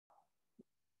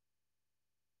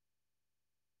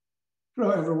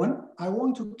Hello, everyone. I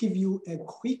want to give you a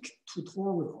quick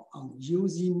tutorial on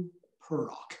using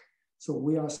Prolog. So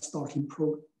we are starting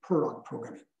Prolog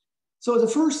programming. So the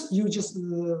first, you just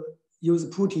use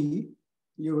PuTTY,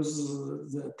 use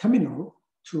the terminal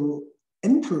to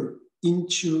enter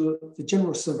into the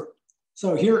general server.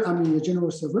 So here I'm in the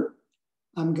general server.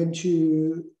 I'm going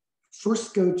to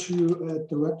first go to a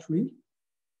directory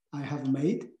I have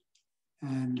made.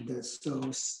 And so,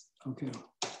 okay.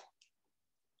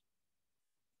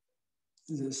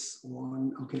 This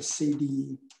one, okay,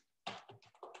 CD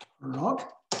Prolog.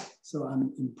 So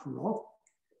I'm in Prolog.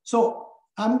 So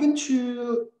I'm going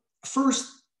to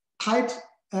first type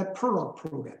a Prolog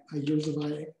program. I use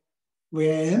my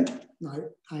VM.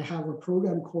 I have a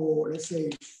program called, let's say,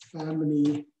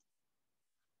 family1.pl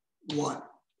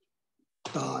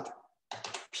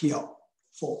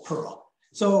for Prolog.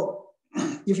 So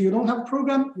if you don't have a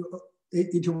program,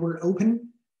 it will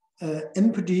open an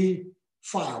empty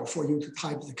file for you to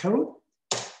type the code.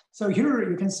 So here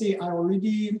you can see I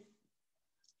already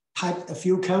typed a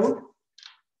few code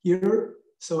here.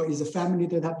 So it's a family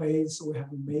database. So we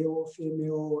have male,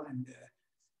 female, and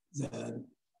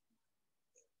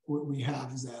we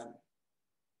have the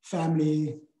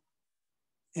family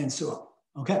and so on.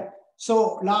 Okay.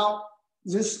 So now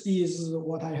this is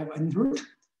what I have entered.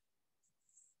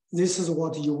 This is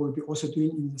what you will be also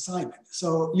doing in the assignment.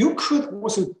 So you could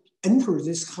also enter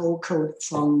this whole code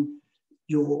from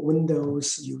your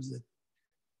Windows, use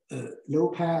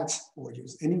Notepad or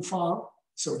use any file.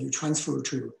 So you transfer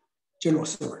to general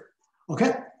server.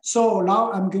 Okay, so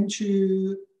now I'm going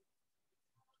to,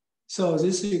 so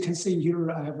this you can see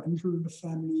here, I have entered the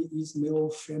family is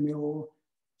male, female,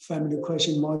 family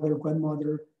question, mother,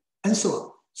 grandmother, and so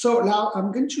on. So now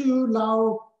I'm going to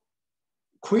now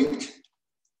quit.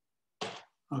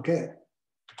 Okay,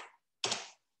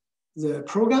 the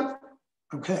program.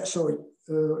 Okay, so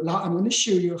now I'm going to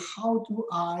show you how do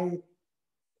I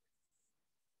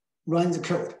run the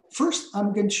code. First,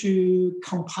 I'm going to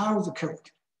compile the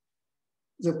code.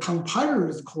 The compiler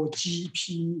is called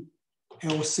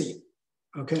GPLC.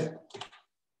 Okay,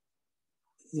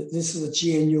 this is a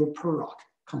GNU Prolog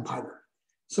compiler.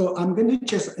 So I'm going to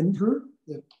just enter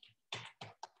the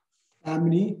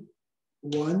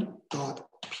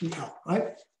family1.pl,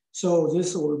 right? So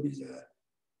this will be the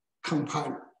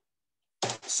compiler.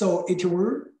 So it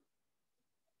will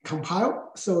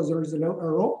compile, so there is no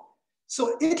error.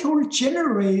 So it will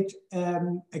generate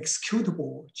an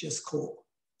executable just called,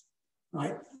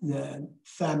 right? The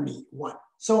family1.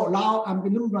 So now I'm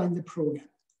going to run the program,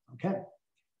 okay?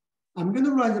 I'm going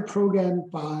to run the program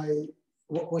by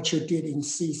what you did in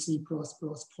CC++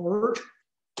 port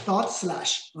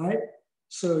 / right?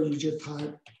 So you just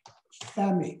type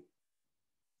family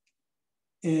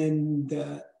and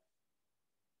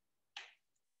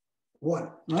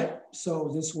one, right? So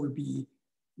this will be,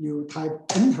 you type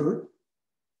enter.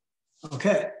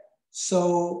 Okay,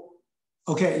 so,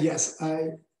 okay, yes,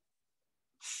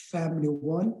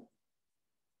 family1.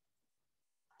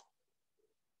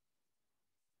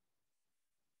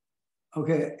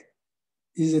 Okay,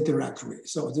 is a directory.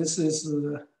 So this is,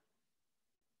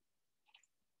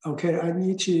 okay, I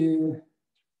need to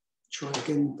try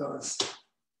again those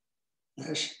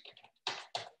dash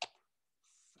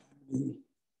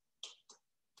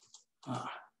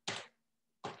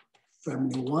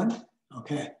family1,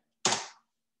 okay.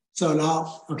 So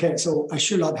now, okay, so I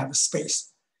should not have a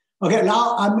space. Okay,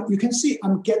 now you can see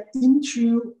I'm getting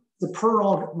into the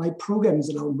Prolog, my program is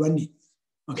now running.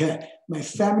 Okay, my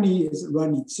family is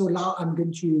running. So now I'm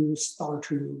going to start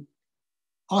to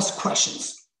ask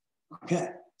questions.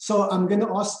 Okay, so I'm going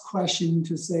to ask question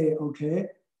to say, okay,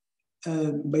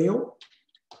 male.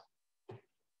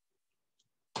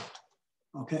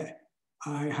 Okay,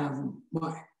 I have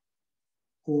Mike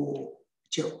or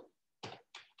Joe.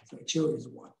 So Joe is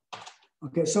one.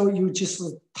 Okay, so you just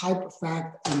type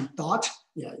fact and dot.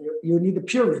 Yeah, you need a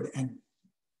period and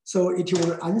so it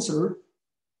will answer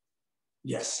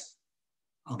yes.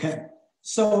 Okay,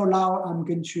 so now I'm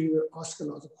going to ask a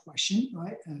lot of questions,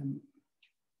 right?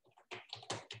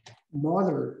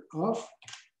 Mother of.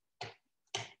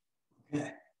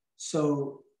 Okay,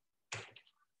 so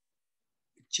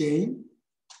Jane.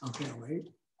 Okay,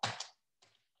 wait.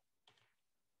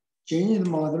 Jane is the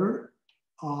mother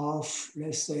of,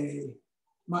 let's say,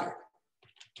 Mike.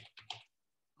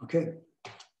 Okay,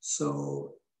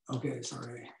 so, okay,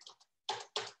 sorry.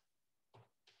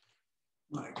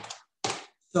 Mike.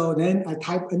 So then I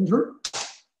type enter.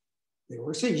 They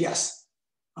will say yes.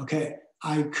 Okay,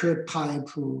 I could type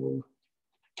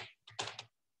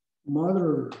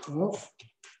mother of,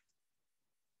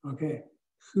 okay,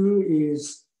 who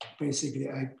is basically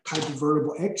I type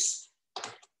variable x,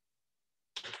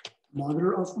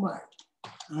 mother of mine,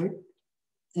 right?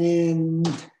 And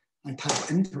I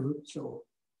type enter, so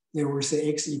they will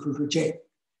say x equal to j.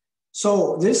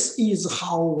 So this is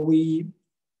how we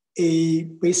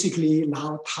basically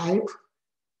now type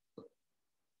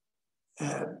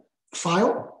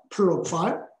file, Prolog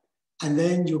file, and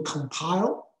then you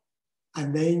compile,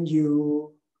 and then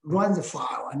you run the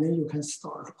file, and then you can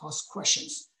start to ask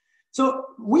questions. So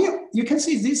you can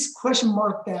see this question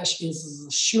mark dash is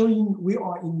showing we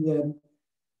are in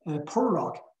the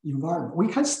Prolog environment. We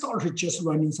can start just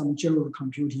running some general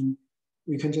computing.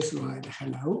 We can just write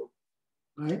hello,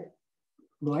 right?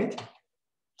 Right?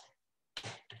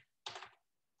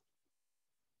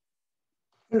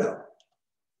 Hello.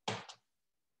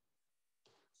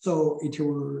 So it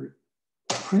will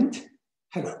print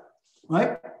hello,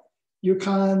 right? You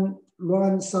can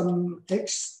run some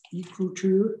x equal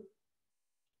to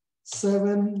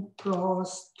 7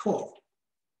 plus 12.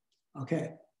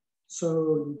 Okay, so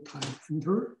you type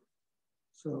enter.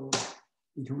 So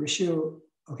it will show,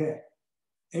 okay,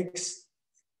 x.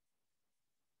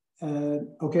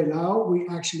 Okay, now we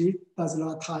actually does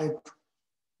not type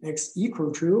x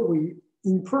equal to,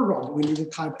 in Prolog, we need to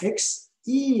type x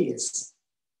is,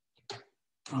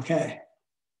 okay,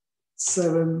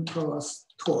 7 plus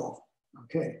 12,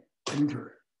 okay,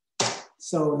 enter.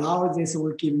 So now this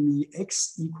will give me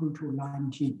x equal to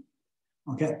 19,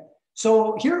 okay.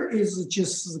 So here is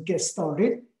just get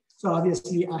started. So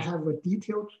obviously I have a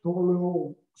detailed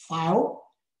tutorial file.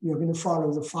 You're going to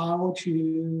follow the file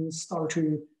to start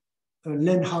to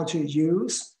learn how to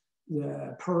use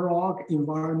the Prolog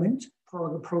environment,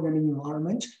 Prolog programming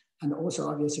environment, and also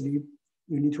obviously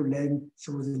you need to learn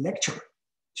through the lecture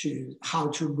to how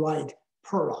to write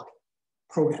Prolog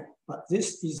program. But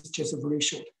this is just a very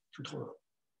short tutorial.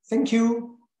 Thank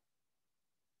you.